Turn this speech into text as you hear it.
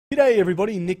G'day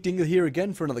everybody, Nick Dingle here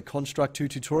again for another Construct 2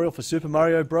 tutorial for Super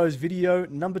Mario Bros. Video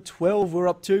number 12 we're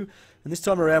up to. And this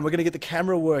time around we're going to get the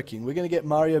camera working. We're going to get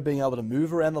Mario being able to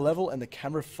move around the level and the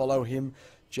camera follow him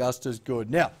just as good.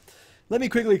 Now, let me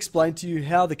quickly explain to you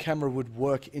how the camera would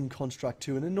work in Construct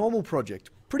 2 in a normal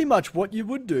project. Pretty much what you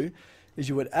would do is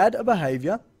you would add a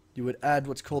behavior, you would add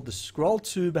what's called the scroll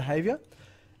to behavior.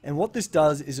 And what this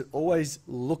does is it always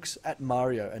looks at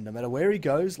Mario, and no matter where he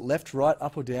goes, left, right,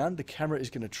 up or down, the camera is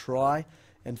going to try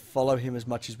and follow him as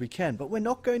much as we can. But we're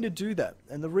not going to do that.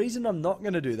 And the reason I'm not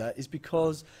going to do that is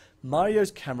because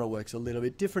Mario's camera works a little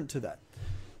bit different to that.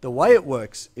 The way it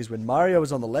works is when Mario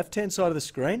is on the left-hand side of the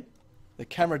screen, the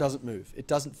camera doesn't move. It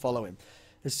doesn't follow him.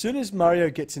 As soon as Mario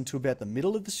gets into about the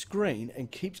middle of the screen and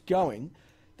keeps going,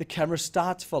 the camera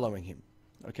starts following him.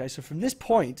 Okay, so from this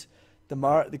point,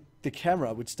 the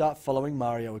camera would start following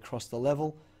Mario across the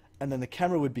level, and then the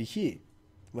camera would be here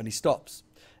when he stops.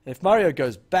 And if Mario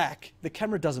goes back, the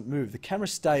camera doesn't move. The camera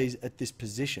stays at this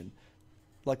position.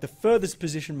 Like the furthest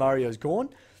position Mario's gone,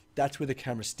 that's where the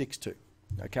camera sticks to.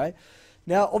 Okay?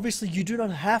 Now, obviously, you do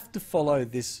not have to follow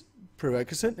this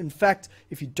prerequisite. In fact,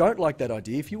 if you don't like that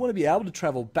idea, if you want to be able to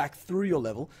travel back through your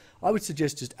level, I would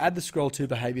suggest just add the scroll to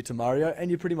behavior to Mario, and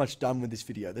you're pretty much done with this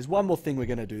video. There's one more thing we're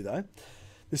going to do, though.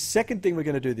 The second thing we're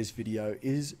going to do this video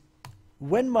is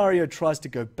when Mario tries to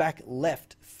go back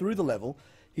left through the level,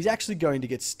 he's actually going to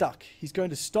get stuck. He's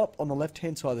going to stop on the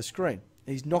left-hand side of the screen.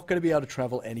 And he's not going to be able to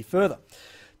travel any further.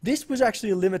 This was actually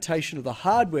a limitation of the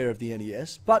hardware of the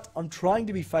NES, but I'm trying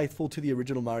to be faithful to the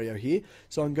original Mario here,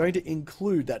 so I'm going to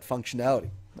include that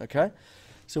functionality. Okay?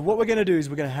 So what we're going to do is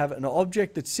we're going to have an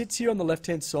object that sits here on the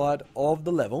left-hand side of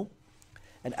the level,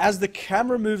 and as the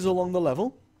camera moves along the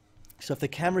level, so if the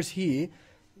camera's here,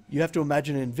 you have to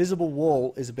imagine an invisible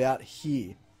wall is about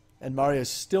here. And Mario's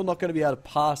still not going to be able to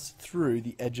pass through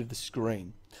the edge of the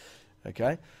screen.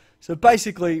 Okay? So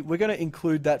basically, we're going to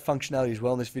include that functionality as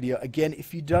well in this video. Again,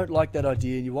 if you don't like that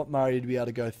idea and you want Mario to be able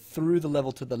to go through the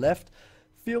level to the left,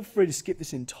 feel free to skip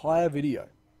this entire video.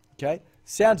 Okay?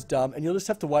 Sounds dumb, and you'll just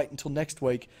have to wait until next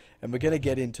week, and we're going to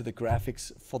get into the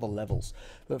graphics for the levels.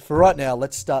 But for right now,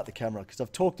 let's start the camera, because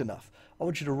I've talked enough. I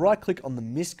want you to right-click on the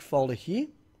MISC folder here,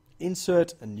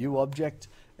 insert a new object,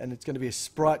 and it's going to be a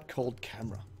sprite called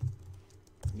camera.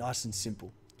 Nice and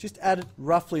simple. Just add it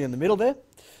roughly in the middle there.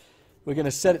 We're going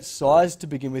to set its size to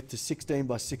begin with to 16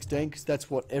 by 16 because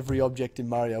that's what every object in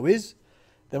Mario is.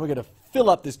 Then we're going to fill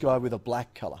up this guy with a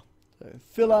black color. So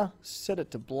filler, set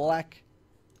it to black,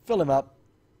 fill him up,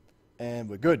 and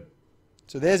we're good.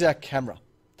 So there's our camera.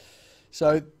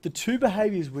 So the two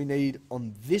behaviors we need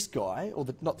on this guy, or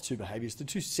not the two behaviors, the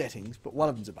two settings, but one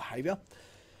of them's a behavior.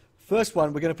 First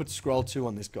one, we're going to put scroll to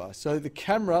on this guy. So the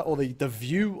camera, or the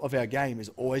view of our game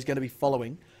is always going to be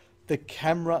following the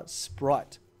camera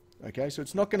sprite. Okay, so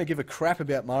it's not going to give a crap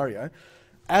about Mario.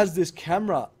 As this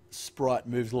camera sprite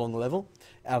moves along the level,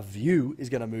 our view is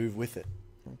going to move with it.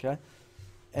 Okay,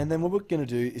 and then what we're going to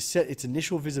do is set its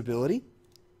initial visibility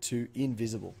to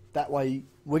invisible. That way,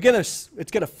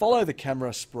 it's going to follow the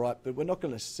camera sprite, but we're not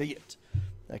going to see it.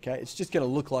 Okay, it's just going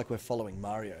to look like we're following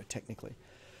Mario, technically.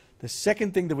 The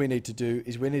second thing that we need to do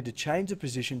is we need to change the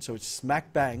position so it's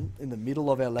smack bang in the middle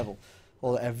of our level,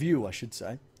 or our view, I should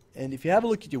say. And if you have a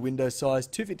look at your window size,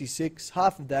 256,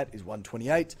 half of that is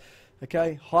 128.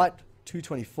 Okay, height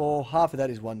 224, half of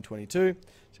that is 122.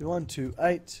 So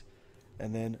 128,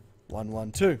 and then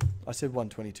 112. I said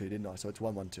 122, didn't I? So it's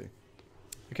 112.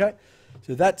 Okay,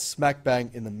 so that's smack bang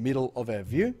in the middle of our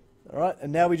view. All right,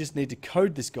 and now we just need to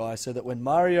code this guy so that when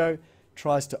Mario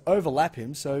tries to overlap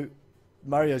him, so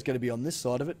Mario's going to be on this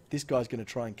side of it, this guy's going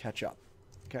to try and catch up.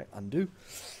 Okay, undo.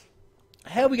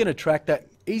 How are we going to track that?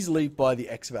 Easily by the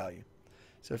X value.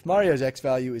 So if Mario's X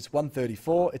value is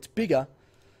 134, it's bigger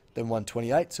than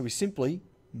 128, so we simply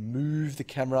move the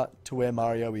camera to where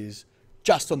Mario is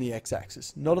just on the X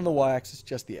axis, not on the Y axis,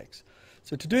 just the X.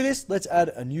 So to do this, let's add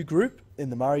a new group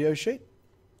in the Mario sheet.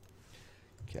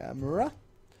 Camera.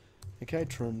 Okay,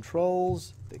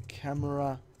 controls, the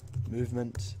camera,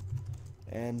 movement,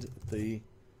 and the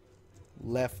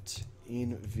left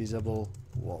invisible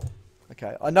wall.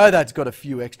 Okay, I know that's got a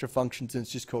few extra functions and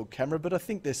it's just called camera, but I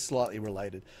think they're slightly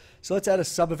related. So let's add a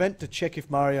sub-event to check if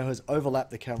Mario has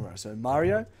overlapped the camera. So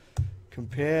Mario,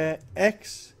 compare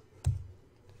X.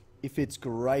 If it's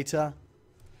greater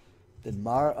than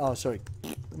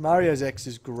Mario's X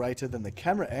is greater than the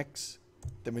camera X,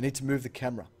 then we need to move the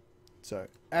camera. So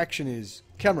action is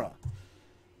camera.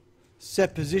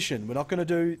 Set position. We're not going to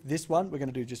do this one. We're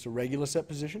going to do just a regular set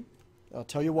position. I'll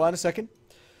tell you why in a second.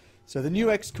 So the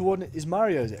new X coordinate is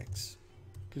Mario's X.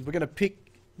 Because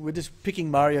we're just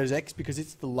picking Mario's X because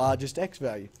it's the largest X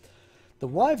value. the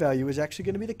Y value is actually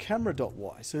going to be the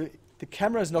camera.Y. So the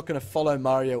camera is not going to follow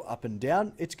Mario up and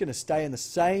down. It's going to stay in the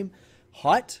same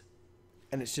height,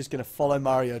 and it's just going to follow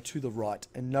Mario to the right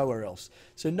and nowhere else.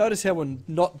 So notice how we're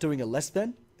not doing a less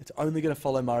than. It's only going to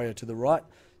follow Mario to the right.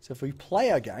 So if we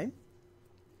play our game,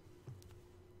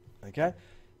 okay,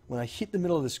 when I hit the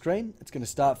middle of the screen, it's going to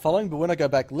start following, but when I go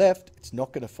back left, it's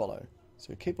not going to follow.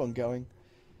 So keep on going.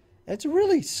 And it's a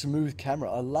really smooth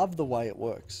camera. I love the way it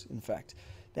works, in fact.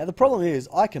 Now the problem is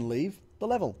I can leave the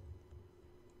level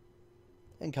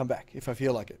and come back if I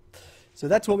feel like it. So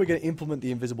that's what we're going to implement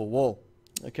the invisible wall.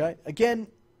 Okay, again,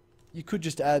 you could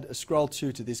just add a scroll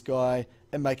 2 to this guy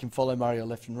and make him follow Mario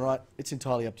left and right. It's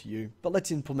entirely up to you. But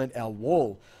let's implement our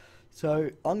wall. So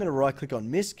I'm going to right click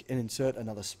on MISC and insert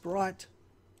another sprite.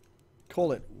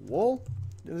 Call it wall.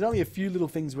 There's only a few little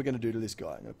things we're going to do to this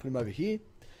guy. I'm going to put him over here.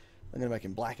 I'm going to make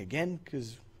him black again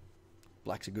because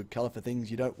black's a good color for things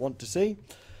you don't want to see.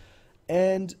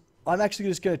 And I'm actually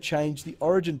just going to change the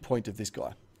origin point of this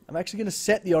guy. I'm actually going to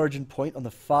set the origin point on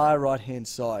the far right hand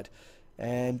side.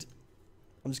 And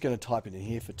I'm just going to type it in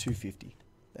here for 250.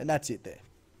 And that's it there.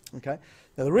 Okay.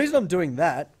 Now the reason I'm doing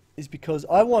that is because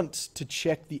I want to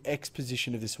check the X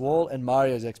position of this wall and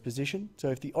Mario's X position. So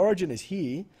if the origin is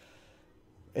here,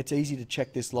 it's easy to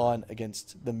check this line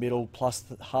against the middle plus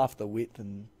half the width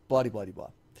and bloody blah.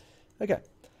 Okay.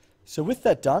 So with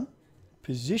that done,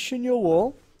 position your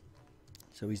wall.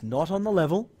 So he's not on the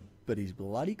level, but he's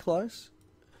bloody close.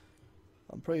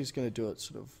 I'm probably just going to do it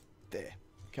sort of there.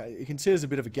 Okay, you can see there's a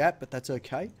bit of a gap, but that's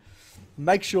okay.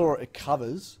 Make sure it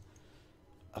covers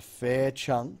a fair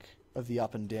chunk of the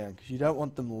up and down, because you don't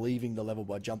want them leaving the level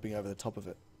by jumping over the top of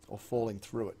it or falling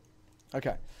through it.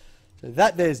 Okay, so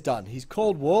that there's done. He's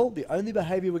called wall. The only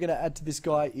behavior we're going to add to this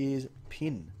guy is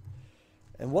pin.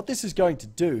 And what this is going to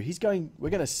do, we're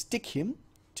going to stick him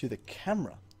to the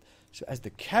camera. So as the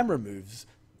camera moves,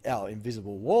 our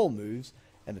invisible wall moves,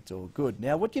 and it's all good.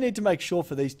 Now, what you need to make sure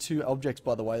for these two objects,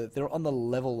 by the way, that they're on the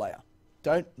level layer.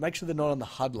 Don't make sure they're not on the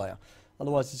HUD layer.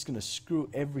 Otherwise, it's going to screw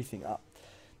everything up.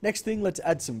 Next thing, let's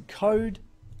add some code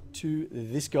to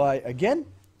this guy again.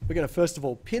 We're going to first of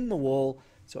all pin the wall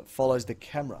so it follows the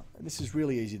camera. And this is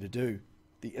really easy to do.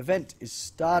 The event is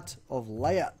start of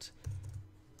layout.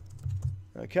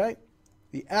 Okay.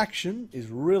 The action is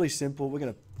really simple.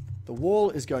 The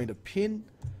wall is going to pin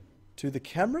to the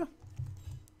camera.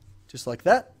 Just like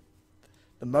that.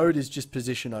 The mode is just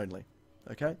position only.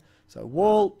 Okay. So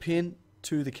wall, pin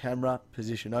to the camera,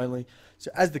 position only. So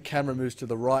as the camera moves to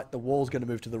the right, the wall's going to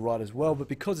move to the right as well. But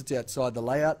because it's outside the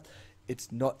layout,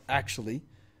 it's not actually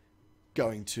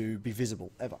going to be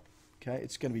visible ever. Okay.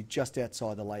 It's going to be just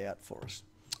outside the layout for us.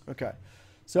 Okay.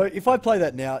 So if I play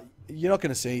that now, you're not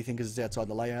going to see anything because it's outside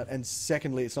the layout. And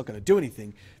secondly, it's not going to do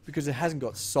anything because it hasn't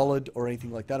got solid or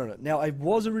anything like that on it. Now, I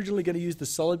was originally going to use the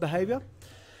solid behavior,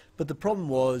 but the problem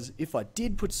was if I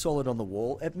did put solid on the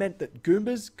wall, it meant that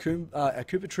Goombas,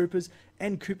 Koopa Troopers,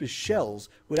 and Koopa's shells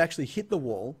would actually hit the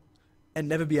wall and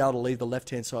never be able to leave the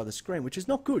left-hand side of the screen, which is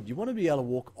not good. You want to be able to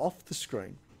walk off the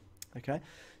screen. Okay,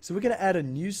 so we're going to add a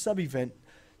new sub-event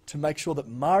to make sure that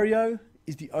Mario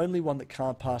is the only one that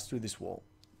can't pass through this wall.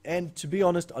 And to be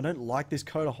honest, I don't like this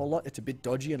code a whole lot. It's a bit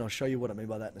dodgy, and I'll show you what I mean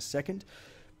by that in a second.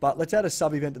 But let's add a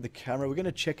sub-event to the camera. We're going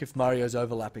to check if Mario's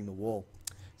overlapping the wall.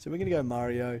 So we're going to go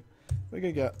Mario. We're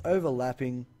going to go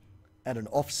overlapping and an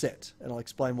offset. And I'll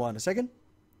explain why in a second.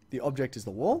 The object is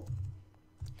the wall.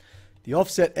 The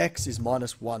offset X is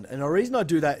 -1. And the reason I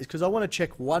do that is because I want to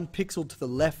check 1 pixel to the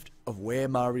left of where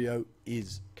Mario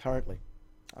is currently.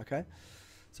 Okay?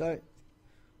 So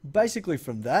basically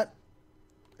from that,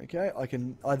 okay,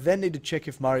 I then need to check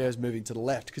if Mario's moving to the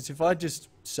left, because if I just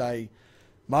say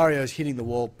Mario's hitting the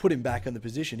wall, put him back in the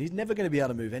position, he's never going to be able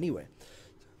to move anywhere.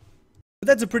 But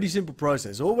that's a pretty simple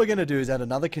process. All we're going to do is add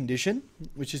another condition,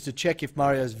 which is to check if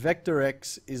Mario's vector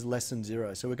x is less than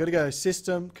 0. So we're going to go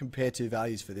system, compare two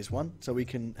values for this one. So we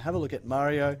can have a look at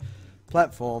Mario,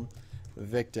 platform,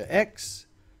 vector x,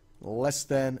 less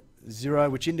than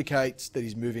 0, which indicates that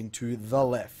he's moving to the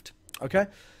left. Okay?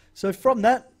 So from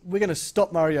that, we're going to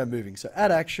stop Mario moving. So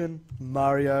add action,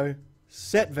 Mario,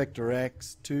 set vector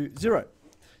x to 0.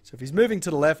 So if he's moving to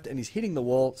the left and he's hitting the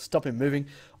wall, stop him moving.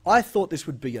 I thought this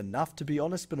would be enough, to be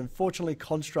honest, but unfortunately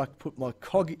Construct put my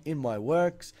cog in my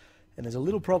works, and there's a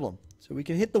little problem. So we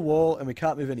can hit the wall and we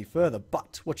can't move any further,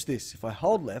 but watch this. If I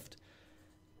hold left,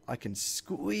 I can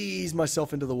squeeze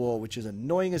myself into the wall, which is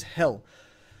annoying as hell.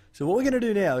 So what we're going to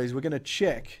do now is we're going to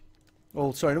check.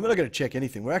 Well, sorry, we're not going to check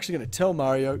anything. We're actually going to tell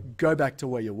Mario, go back to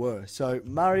where you were. So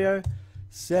Mario,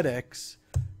 set x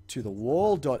to the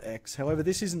wall.x. However,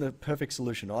 this isn't the perfect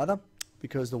solution either,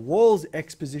 because the wall's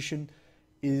x position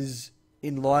is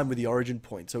in line with the origin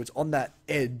point. So it's on that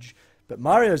edge, but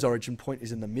Mario's origin point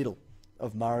is in the middle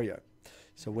of Mario.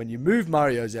 So when you move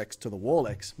Mario's X to the wall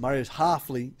X, Mario's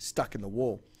halfly stuck in the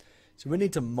wall. So we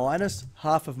need to minus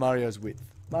half of Mario's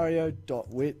width.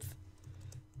 Mario.width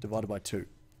divided by 2.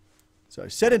 So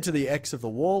set into the X of the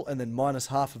wall and then minus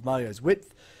half of Mario's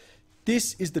width.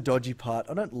 This is the dodgy part.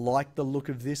 I don't like the look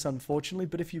of this, unfortunately,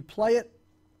 but if you play it,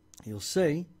 you'll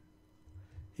see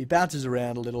he bounces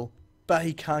around a little, but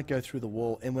he can't go through the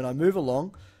wall. And when I move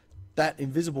along, that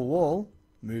invisible wall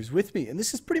moves with me. And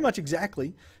this is pretty much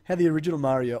exactly how the original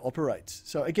Mario operates.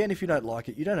 So again, if you don't like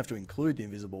it, you don't have to include the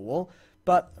invisible wall,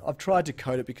 but I've tried to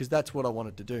code it because that's what I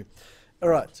wanted to do.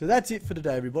 Alright, so that's it for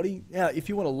today, everybody. Now, if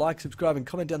you want to like, subscribe, and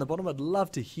comment down the bottom, I'd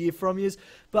love to hear from you.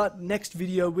 But next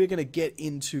video, we're going to get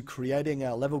into creating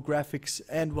our level graphics,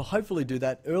 and we'll hopefully do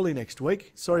that early next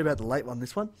week. Sorry about the late one,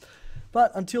 this one.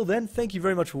 But until then, thank you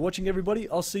very much for watching, everybody.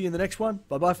 I'll see you in the next one.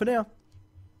 Bye-bye for now.